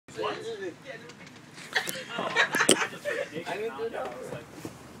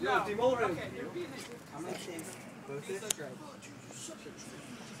Yo, Timon.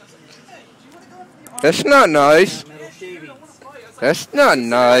 That's not nice. That's not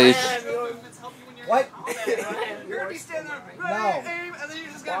nice. What? You're gonna be standing there, No. aim, and then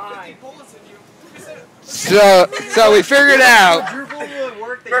you're just gonna have 50 bullets in you. So we figured out.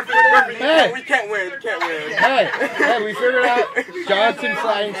 Hey, we can't win. Hey, we figured out Johnson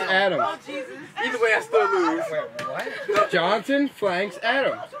flanks Adams. Either way, I still lose. What? Johnson flanks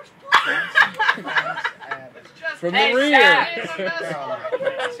Adams. From the rear.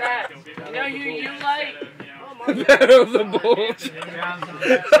 You know you like. That was a bulge.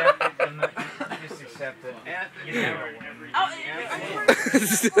 Just accept it.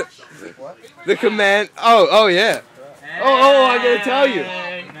 The command. Oh yeah. Oh, I gotta tell you.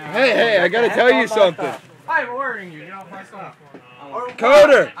 Hey, I gotta tell you something. I'm ordering you. Get off my stuff.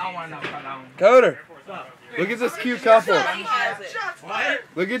 Coder. I want to know cut down. Coder. Look at this cute couple. What?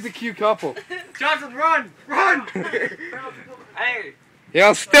 Look at the cute couple. Johnson, run! Run! Hey.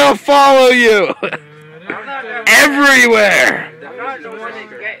 He'll still follow you. Everywhere. I'm not the one that's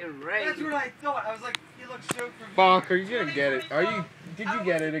getting ready. That's what I thought. I was like, he looks so confused. Fuck, are you gonna get it? Did you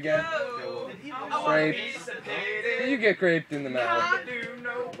get it again? Grape. Did you get graped in the mouth?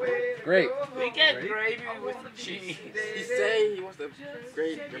 Grape. We get gravy with cheese. He say he wants to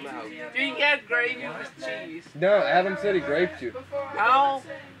grape your mouth. We get gravy with cheese. No, Adam said he graped you. How?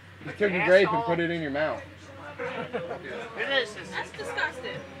 He took a grape and put it in your mouth. That's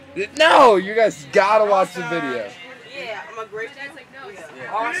disgusting. No, you guys gotta watch the video. Yeah, I'm a grape.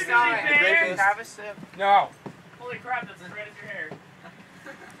 Oh, stop. Have a sip. No. Holy crap, that's as red as your hair.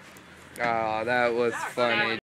 Oh, that was funny.